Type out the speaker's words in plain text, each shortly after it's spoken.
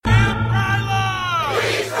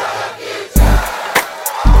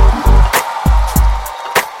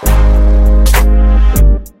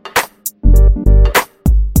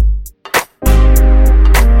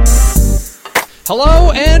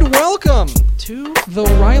the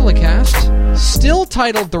Rylacast, still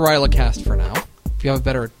titled the Rylacast for now. If you have a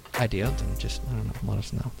better idea, then just, I don't know, let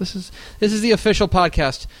us know. This is the official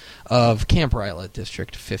podcast of Camp Ryla,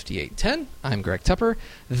 District 5810. I'm Greg Tupper.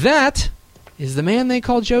 That is the man they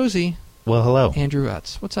call Josie. Well, hello. Andrew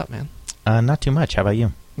Utz. What's up, man? Not too much. How about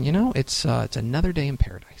you? You know, it's another day in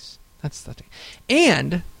paradise. That's the thing.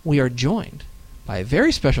 And we are joined by a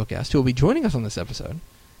very special guest who will be joining us on this episode.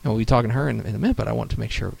 And we'll be talking to her in a minute, but I want to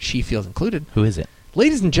make sure she feels included. Who is it?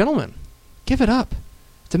 Ladies and gentlemen, give it up.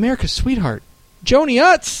 It's America's sweetheart, Joni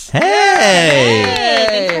Utz. Hey!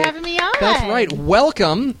 Thanks for having me on. That's right.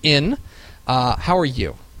 Welcome in. How are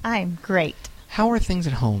you? I'm great. How are things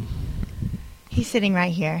at home? He's sitting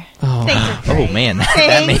right here. Oh, Things are great. Oh, man.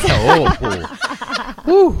 Thanks.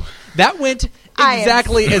 Whew. That went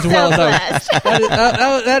exactly as well as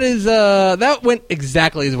that went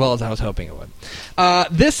exactly as well as I was hoping it would.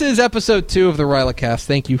 This is episode 2 of the Rylacast.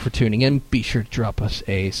 Thank you for tuning in. Be sure to drop us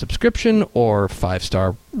a subscription or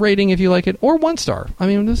 5-star rating if you like it, or 1 star. I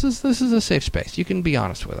mean, this is a safe space. You can be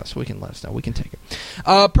honest with us. We can let us know. We can take it.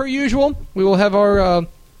 Per usual, we will have our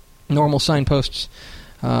normal signposts.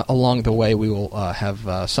 Along the way, we will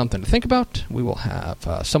have something to think about. We will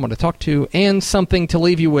have someone to talk to and something to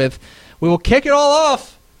leave you with. We will kick it all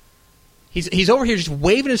off. He's over here just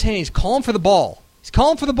waving his hand. He's calling for the ball.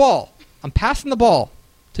 I'm passing the ball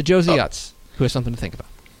to Josie Utz, who has something to think about.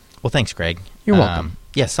 Well, thanks, Greg. You're welcome.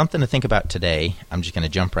 Something to think about today. I'm just going to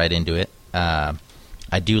jump right into it. I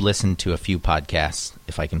do listen to a few podcasts,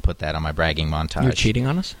 if I can put that on my bragging montage. You're cheating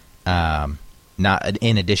on us? Not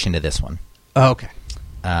in addition to this one. Oh, okay.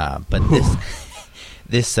 But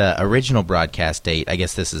this original broadcast date, I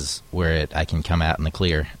guess this is where I can come out in the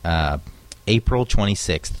clear. April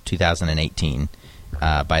 26th, 2018,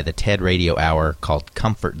 by the TED Radio Hour called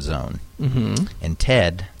Comfort Zone. Mm-hmm. And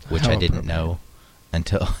TED, which I didn't know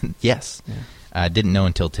until didn't know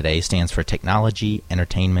until today, stands for Technology,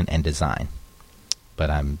 Entertainment, and Design.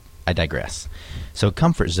 But I digress. So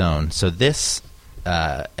Comfort Zone. So this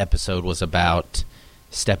episode was about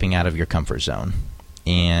stepping out of your comfort zone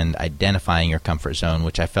and identifying your comfort zone,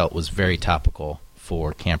 which I felt was very topical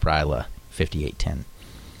for Camp Ryla 5810.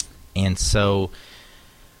 And so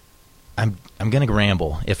I'm going to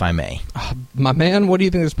ramble, if I may. My man, what do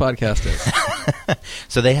you think this podcast is?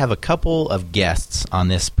 So they have a couple of guests on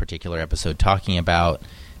this particular episode talking about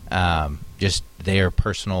just their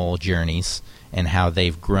personal journeys and how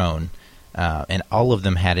they've grown. And all of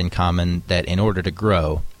them had in common that in order to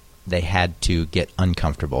grow, they had to get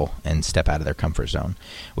uncomfortable and step out of their comfort zone,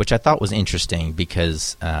 which I thought was interesting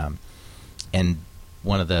because, and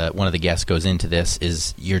one of the guests goes into this,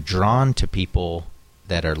 is you're drawn to people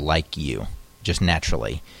that are like you, just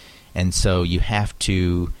naturally. And so you have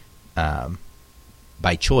to,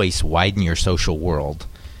 by choice, widen your social world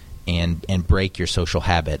and break your social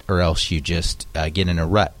habit, or else you just get in a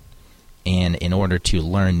rut. And in order to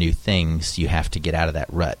learn new things, you have to get out of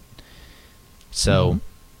that rut. So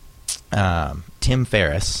Tim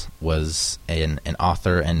Ferriss was an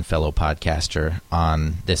author and fellow podcaster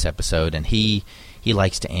on this episode, and he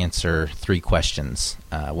likes to answer 3 questions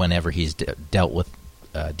whenever he's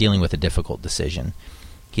dealing with a difficult decision.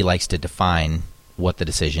 He likes to define what the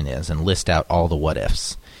decision is and list out all the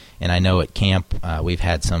what-ifs. And I know at camp we've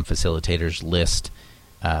had some facilitators list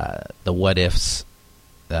the what-ifs.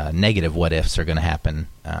 Negative what-ifs are going to happen.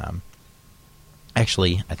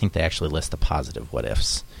 Actually, I think they actually list the positive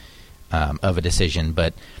what-ifs of a decision,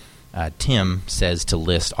 but Tim says to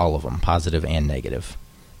list all of them, positive and negative.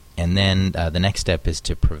 And then the next step is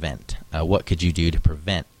to prevent. What could you do to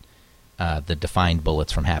prevent the defined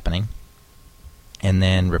bullets from happening? And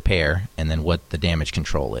then repair, and then what the damage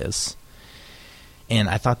control is. And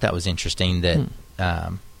I thought that was interesting that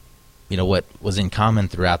what was in common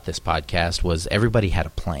throughout this podcast was everybody had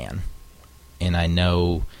a plan. And I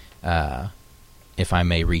know, if I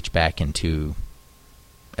may reach back into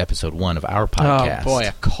episode 1 of our podcast. Oh, boy,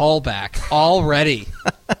 a callback already.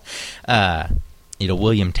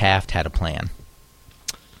 William Taft had a plan.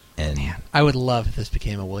 And man, I would love if this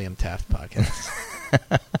became a William Taft podcast.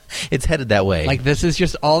 It's headed that way. Like, this is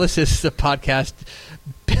just, all this is a podcast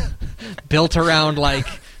built around, like,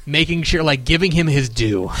 making sure, like, giving him his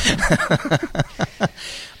due.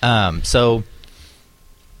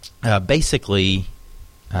 Basically,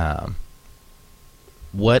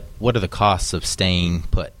 what are the costs of staying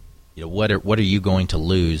put? What are you going to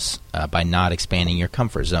lose by not expanding your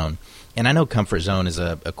comfort zone? And I know comfort zone is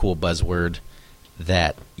a cool buzzword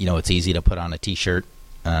that it's easy to put on a T-shirt,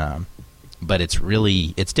 but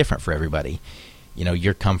it's different for everybody.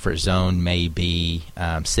 Your comfort zone may be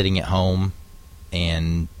sitting at home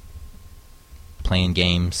and playing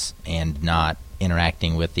games and not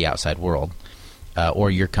interacting with the outside world.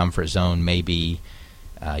 Or your comfort zone may be,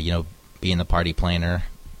 being the party planner,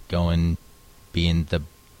 being the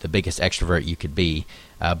biggest extrovert you could be.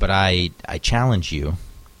 But I challenge you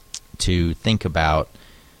to think about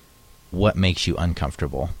what makes you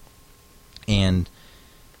uncomfortable. And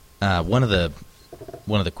one of the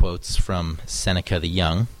quotes from Seneca the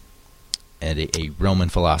Young, a Roman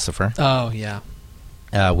philosopher. Oh, yeah.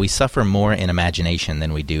 We suffer more in imagination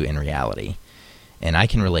than we do in reality. And I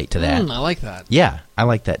can relate to that. I like that. Yeah, I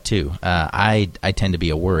like that too. I tend to be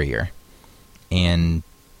a worrier. And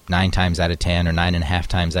 9 times out of 10 or 9.5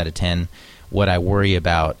 times out of 10, what I worry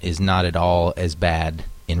about is not at all as bad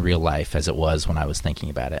in real life as it was when I was thinking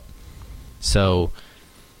about it. So,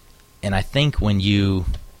 and I think when you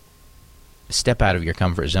step out of your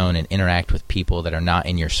comfort zone and interact with people that are not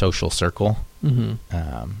in your social circle,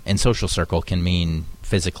 and social circle can mean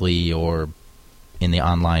physically or in the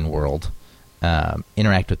online world,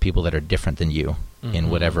 interact with people that are different than you in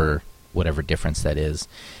whatever difference that is,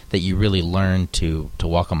 that you really learn to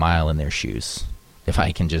walk a mile in their shoes. If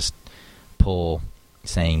I can just pull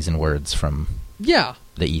sayings and words from the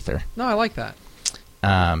ether. No, I like that.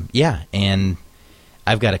 And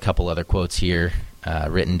I've got a couple other quotes here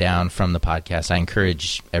written down from the podcast. I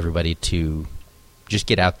encourage everybody to just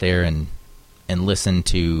get out there and listen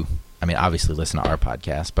to, obviously listen to our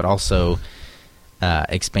podcast, but also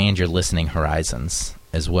expand your listening horizons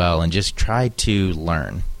as well and just try to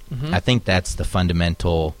learn. I think that's the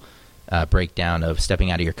fundamental breakdown of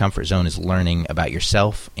stepping out of your comfort zone, is learning about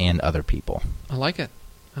yourself and other people. I like it.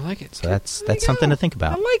 So that's something to think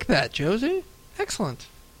about. I like that, Josie. Excellent.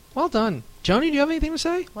 Well done. Joni, do you have anything to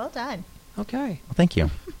say? Well done. Okay. Well, thank you.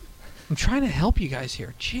 I'm trying to help you guys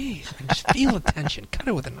here. Jeez, I just feel the tension. Cut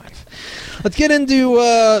it with a knife. Let's get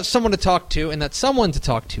into someone to talk to, and that someone to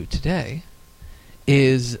talk to today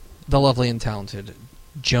is the lovely and talented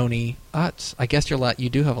Joni Utz. I guess you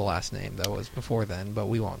do have a last name that was before then, but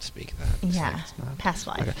we won't speak that. Yeah, past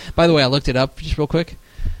life. Okay. By the way, I looked it up just real quick.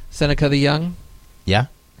 Seneca the Young. Yeah?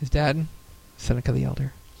 His dad, Seneca the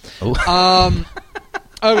Elder. Oh.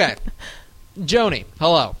 Okay. Joni,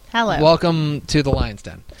 hello. Hello. Welcome to the Lion's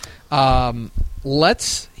Den.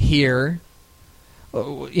 Let's hear,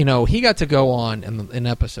 he got to go on in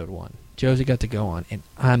episode 1. Josie got to go on, and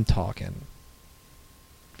I'm talking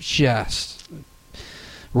just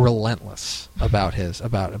relentless about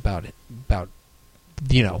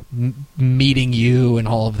meeting you and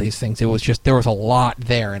all of these things. It was just, there was a lot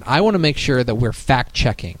there, and I want to make sure that we're fact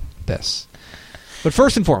checking this. But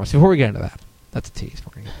first and foremost, before we get into that, that's a tease.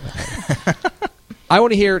 We're gonna get to that. I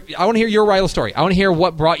want to hear your Ryla story. I want to hear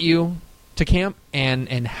what brought you to camp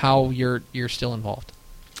and how you're still involved.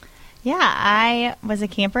 Yeah, I was a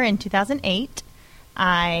camper in 2008.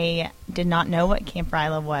 I did not know what Camp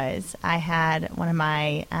Ryla was. I had one of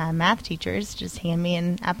my math teachers just hand me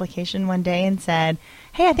an application one day and said,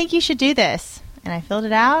 "Hey, I think you should do this." And I filled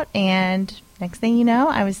it out, and next thing you know,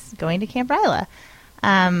 I was going to Camp Ryla.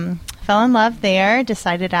 Fell in love there,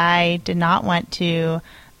 decided I did not want to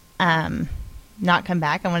not come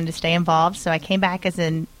back. I wanted to stay involved, so I came back as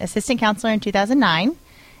an assistant counselor in 2009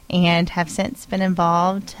 and have since been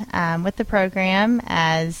involved with the program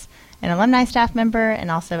as an alumni staff member and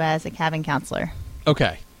also as a cabin counselor.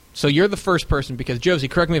 Okay. So you're the first person, because Josie,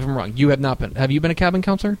 correct me if I'm wrong, you have not been. Have you been a cabin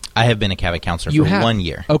counselor? I have been a cabin counselor for 1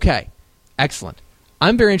 year. Okay. Excellent.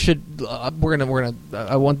 I'm very interested. I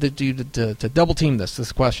want you to double team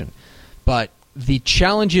this question, but the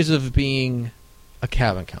challenges of being a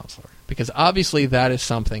cabin counselor, because obviously that is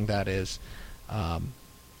something that is a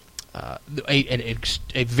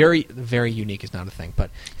very, very unique is not a thing, but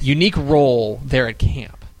unique role there at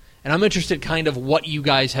camp. And I'm interested kind of what you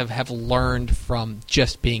guys have learned from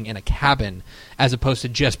just being in a cabin as opposed to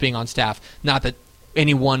just being on staff. Not that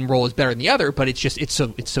any one role is better than the other, but it's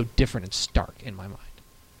so different and stark in my mind.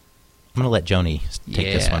 I'm going to let Joni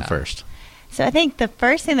take this one first. So I think the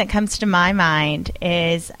first thing that comes to my mind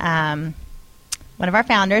is one of our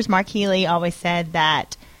founders, Mark Healy, always said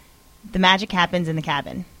that the magic happens in the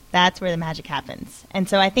cabin. That's where the magic happens. And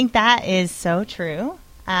so I think that is so true.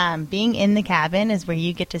 Being in the cabin is where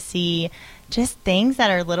you get to see just things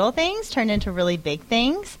that are little things turn into really big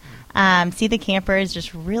things. See the campers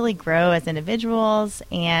just really grow as individuals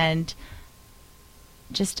and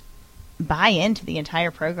just buy into the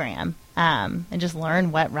entire program and just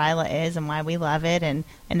learn what Ryla is and why we love it and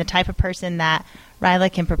the type of person that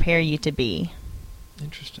Ryla can prepare you to be.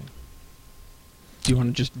 Interesting. Do you want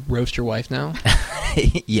to just roast your wife now?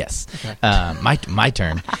 Yes. Okay. My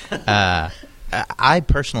turn. I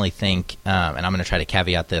personally think, and I'm going to try to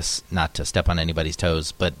caveat this, not to step on anybody's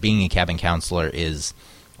toes, but being a cabin counselor is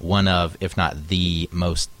one of, if not the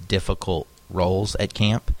most difficult roles at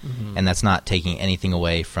camp, and that's not taking anything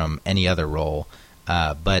away from any other role.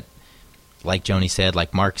 But like Joni said,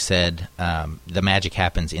 like Mark said, the magic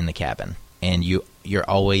happens in the cabin, and you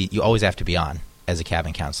always have to be on as a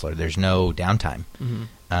cabin counselor. There's no downtime.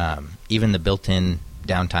 Even the built-in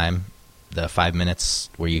downtime, the 5 minutes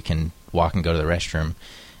where you can walk and go to the restroom,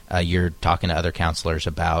 you're talking to other counselors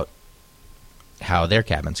about how their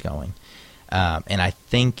cabin's going. And I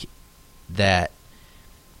think that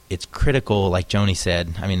it's critical, like Joni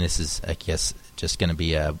said. I mean, this is, I guess, just going to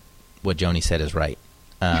be what Joni said is right.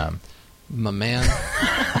 My man,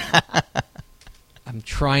 I'm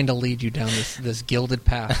trying to lead you down this gilded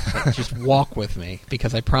path. But just walk with me,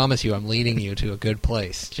 because I promise you I'm leading you to a good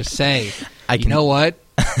place. Just say, you know what?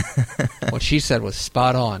 What she said was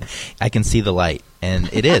spot on. I can see the light,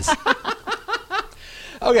 and it is.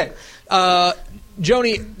 Okay.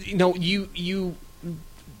 Joni, you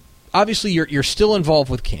obviously you're still involved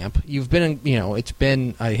with camp. You've been it's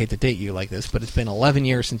been, I hate to date you like this, but it's been 11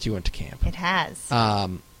 years since you went to camp. It has.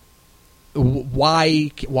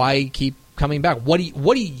 Why keep coming back? What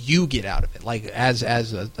do you get out of it? Like as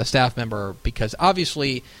a staff member, because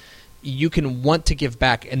obviously you can want to give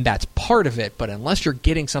back, and that's part of it, but unless you're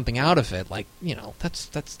getting something out of it, like,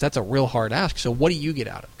 that's a real hard ask. So what do you get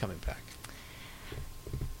out of coming back?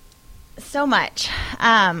 So much.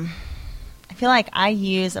 I feel like I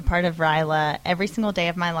use a part of RILA every single day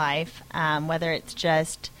of my life, whether it's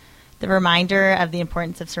just the reminder of the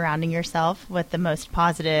importance of surrounding yourself with the most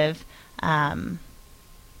positive,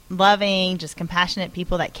 loving, just compassionate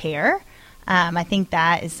people that care. I think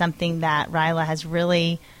that is something that RILA has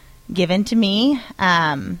really given to me.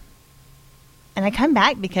 And I come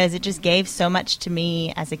back because it just gave so much to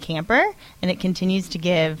me as a camper, and it continues to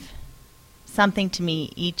give something to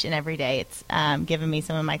me each and every day. It's given me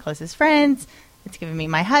some of my closest friends. It's given me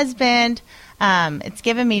my husband. It's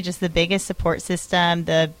given me just the biggest support system,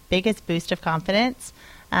 the biggest boost of confidence,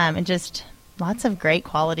 and just lots of great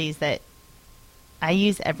qualities that I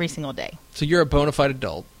use every single day. So you're a bona fide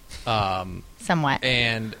adult. Somewhat.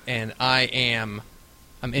 And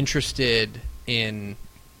I'm interested in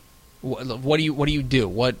what do you do?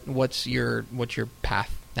 What's your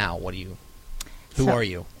path now? Who are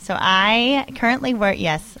you? So I currently work.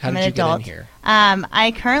 Yes, How I'm did an you adult. Get in here?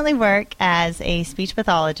 I currently work as a speech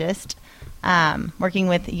pathologist, working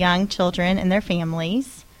with young children and their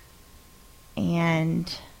families.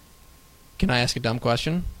 And can I ask a dumb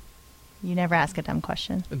question? You never ask a dumb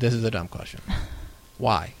question. This is a dumb question.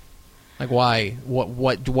 Why? Like, why?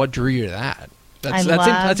 What drew you to that? That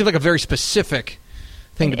seems like a very specific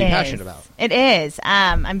thing to be passionate about. It is.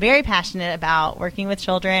 I'm very passionate about working with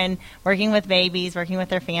children, working with babies, working with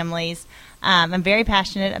their families. I'm very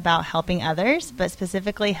passionate about helping others, but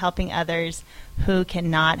specifically helping others who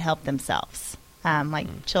cannot help themselves,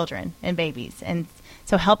 like children and babies. And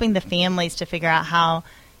so helping the families to figure out how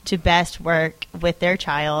to best work with their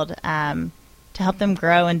child to help them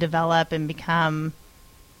grow and develop and become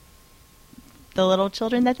the little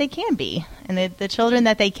children that they can be, and the children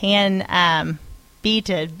that they can be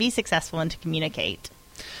to be successful and to communicate.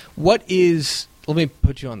 Let me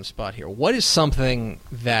put you on the spot here. What is something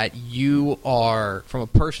that you are, from a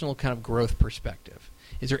personal kind of growth perspective,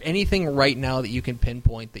 is there anything right now that you can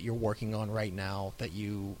pinpoint that you're working on right now that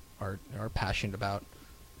you are passionate about?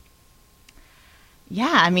 Yeah,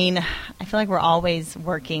 I mean, I feel like we're always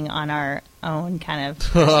working on our own kind of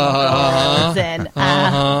personal goals.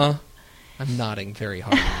 And, I'm nodding very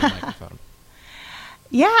hard on the microphone.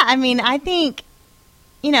 Yeah, I mean, I think,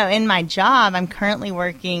 in my job, I'm currently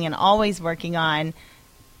working and always working on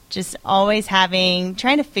just always trying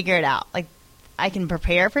to figure it out. Like, I can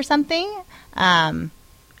prepare for something, and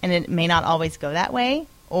it may not always go that way.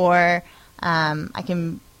 Or I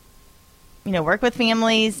can, work with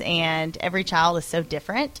families, and every child is so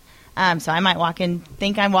different. So I might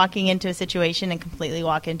think I'm walking into a situation and completely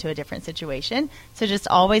walk into a different situation. So just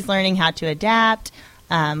always learning how to adapt,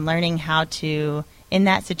 learning how to, in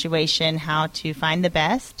that situation, how to find the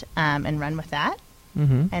best and run with that.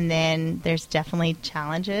 Mm-hmm. And then there's definitely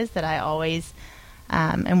challenges that I always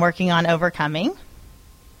am working on overcoming.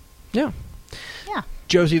 Yeah. Yeah.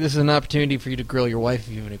 Josie, this is an opportunity for you to grill your wife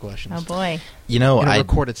if you have any questions. Oh, boy. In a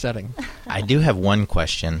recorded setting. I do have one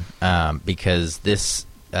question because this...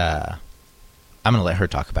 I'm going to let her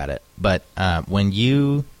talk about it. But when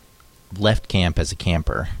you left camp as a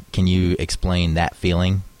camper, can you explain that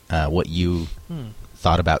feeling, what you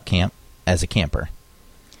thought about camp as a camper?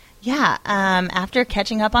 Yeah. After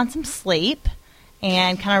catching up on some sleep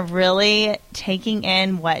and kind of really taking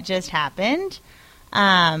in what just happened.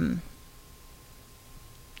 When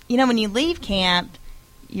you leave camp,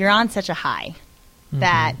 you're on such a high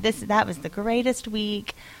that that was the greatest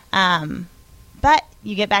week. But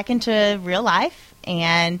you get back into real life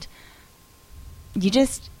and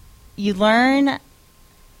you learn,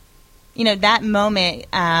 that moment.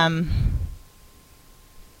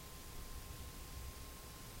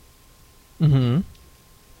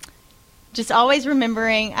 Just always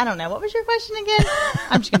remembering, I don't know, what was your question again?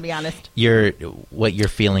 I'm just going to be honest. What your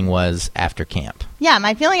feeling was after camp. Yeah,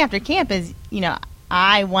 my feeling after camp is,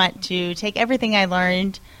 I want to take everything I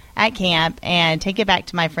learned at camp and take it back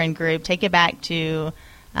to my friend group, take it back to,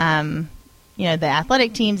 the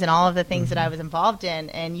athletic teams and all of the things that I was involved in.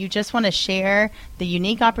 And you just want to share the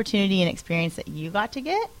unique opportunity and experience that you got to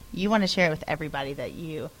get. You want to share it with everybody that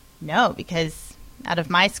you know, because out of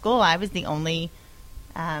my school, I was the only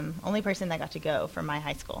person that got to go from my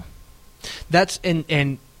high school. That's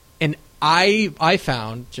and I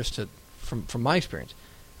found from my experience,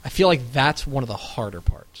 I feel like that's one of the harder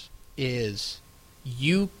parts is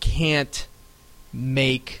you can't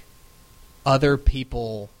make other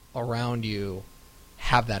people around you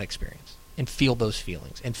have that experience and feel those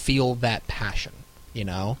feelings and feel that passion,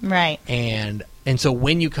 Right. And so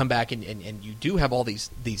when you come back and you do have all these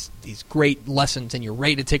great lessons and you're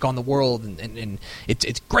ready to take on the world and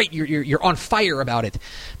it's great, you're on fire about it,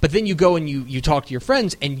 but then you go and you talk to your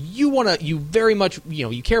friends and you very much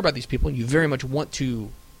you care about these people and you very much want to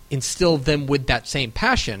instill them with that same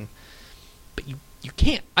passion, but you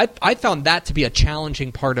can't. I found that to be a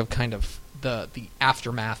challenging part of kind of the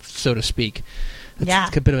aftermath, so to speak.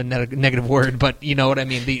 It's a bit of a negative word, but you know what I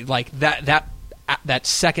mean. That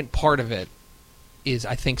second part of it is,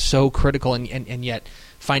 I think, so critical, and yet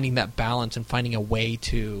finding that balance and finding a way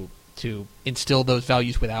to instill those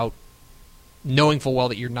values without knowing full well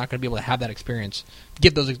that you're not going to be able to have that experience,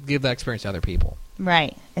 give that experience to other people.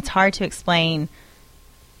 Right. It's hard to explain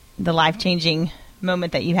the life-changing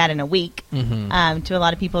moment that you had in a week to a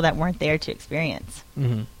lot of people that weren't there to experience.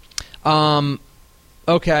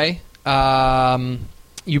 Okay.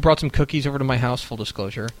 You brought some cookies over to my house, full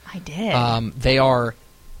disclosure. I did. They are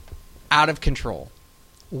out of control.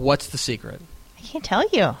 What's the secret? I can't tell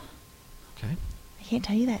you. Okay. I can't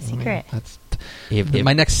tell you that secret.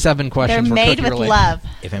 My next 7 questions They're were made with cookie-related. love.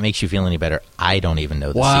 If it makes you feel any better, I don't even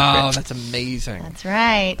know the Wow, secret. that's amazing. That's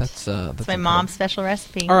right. That's my mom's special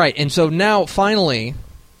recipe. All right, and so now, finally,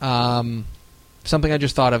 something I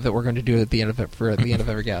just thought of that we're going to do at the end of it for the end of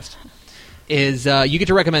every guest is you get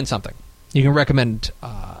to recommend something. You can recommend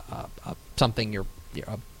something, a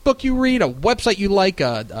book you read, a website you like,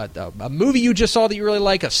 a movie you just saw that you really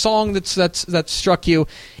like, a song that struck you.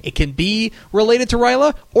 It can be related to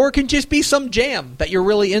Ryla, or it can just be some jam that you're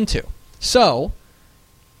really into. So,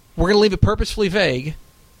 we're going to leave it purposefully vague.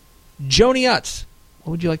 Joni Utz,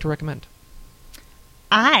 what would you like to recommend?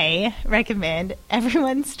 I recommend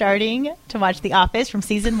everyone starting to watch The Office from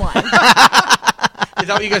season 1. Is that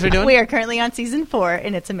what you guys are doing? We are currently on season 4,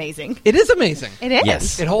 and it's amazing. It is amazing. It is.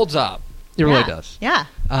 Yes. It holds up. It really does. Yeah.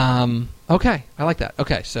 Okay, I like that.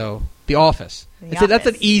 Okay, so The Office. That's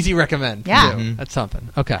an easy recommend. Yeah. Mm-hmm. That's something.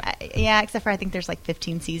 Okay. Yeah, except for I think there's like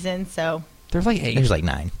 15 seasons, so. There's like 8. There's like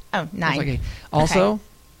 9. Oh, 9. Like 8. Also,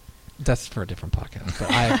 that's for a different podcast.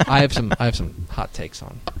 But I have some hot takes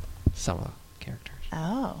on some of the characters.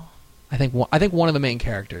 Oh. I think one of the main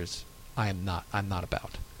characters I'm not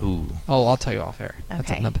about. Ooh. Oh, I'll tell you off air.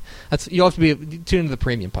 Okay. That's you'll have to be tuned into the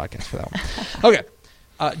premium podcast for that one. Okay.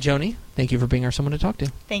 Joni, thank you for being our someone to talk to.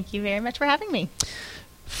 Thank you very much for having me.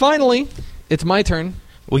 Finally, it's my turn.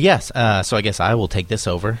 Well, yes. So I guess I will take this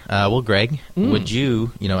over. Well, Greg, would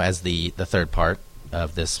you, as the third part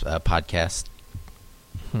of this podcast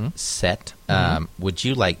set, would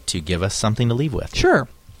you like to give us something to leave with? Sure.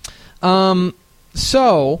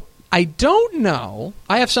 So I don't know.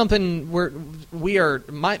 I have something where we are.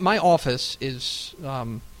 My office is.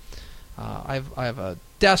 I have a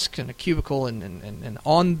desk and a cubicle and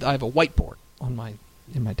I have a whiteboard in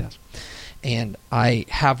my desk, and I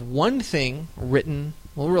have one thing written.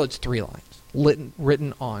 Well, really, it's 3 lines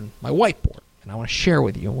written on my whiteboard, and I want to share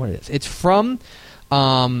with you what it is. It's from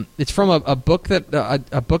a book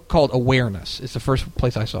a book called Awareness. It's the first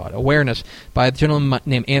place I saw it. Awareness by a gentleman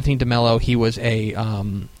named Anthony DeMello. He was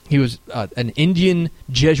an Indian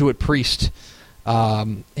Jesuit priest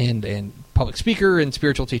and public speaker and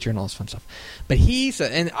spiritual teacher and all this fun stuff. But he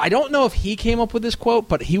said, and I don't know if he came up with this quote,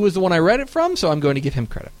 but he was the one I read it from, so I'm going to give him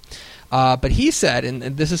credit. But he said,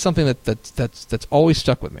 and this is something that's always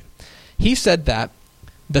stuck with me. He said that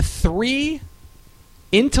the 3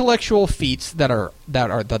 intellectual feats that are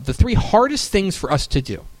the three hardest things for us to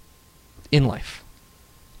do in life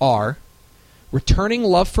are returning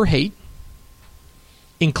love for hate,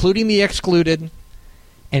 including the excluded,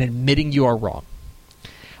 and admitting you are wrong.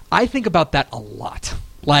 I think about that a lot.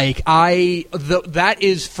 Like, that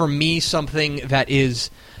is, for me, something that is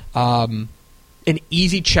an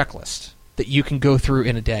easy checklist that you can go through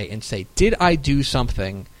in a day and say, did I do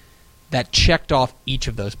something that checked off each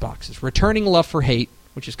of those boxes? Returning love for hate,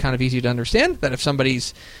 which is kind of easy to understand, that if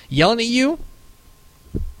somebody's yelling at you,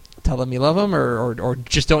 tell them you love them, or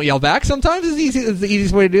just don't yell back sometimes is the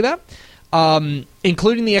easiest way to do that.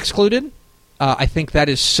 Including the excluded, I think that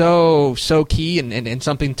is so key and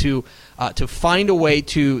something to find a way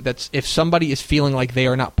to, that's, if somebody is feeling like they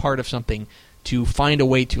are not part of something, to find a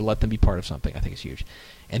way to let them be part of something, I think is huge.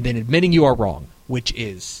 And then admitting you are wrong, which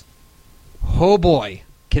is, oh boy,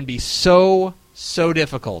 can be so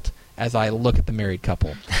difficult as I look at the married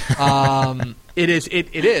couple. It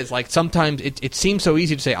is. Like, sometimes it seems so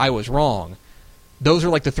easy to say, I was wrong. Those are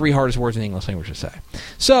like the three hardest words in the English language to say.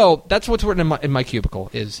 So that's what's written in my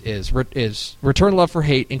cubicle is return love for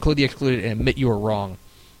hate, include the excluded, and admit you are wrong,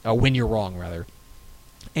 when you're wrong, rather.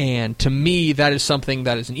 And to me, that is something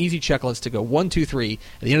that is an easy checklist to go 1, 2, 3.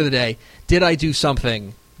 At the end of the day, did I do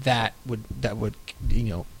something that would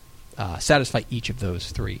satisfy each of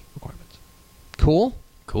those three requirements? Cool?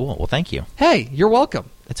 Cool. Well, thank you. Hey, you're welcome.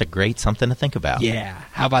 It's a great something to think about. Yeah,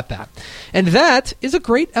 how about that? And that is a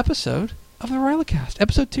great episode of the Rylacast.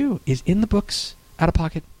 Episode 2 is in the books, out of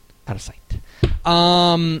pocket, out of sight.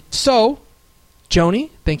 So, Joni,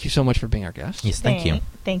 thank you so much for being our guest. Yes, thank you.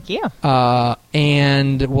 Thank you.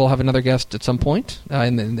 And we'll have another guest at some point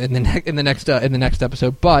in the next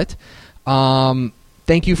episode. But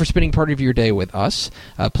thank you for spending part of your day with us.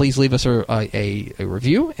 Please leave us a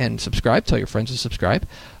review and subscribe. Tell your friends to subscribe.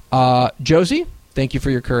 Josie, thank you for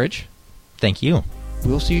your courage. Thank you.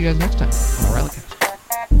 We'll see you guys next time on the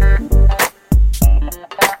Rylacast.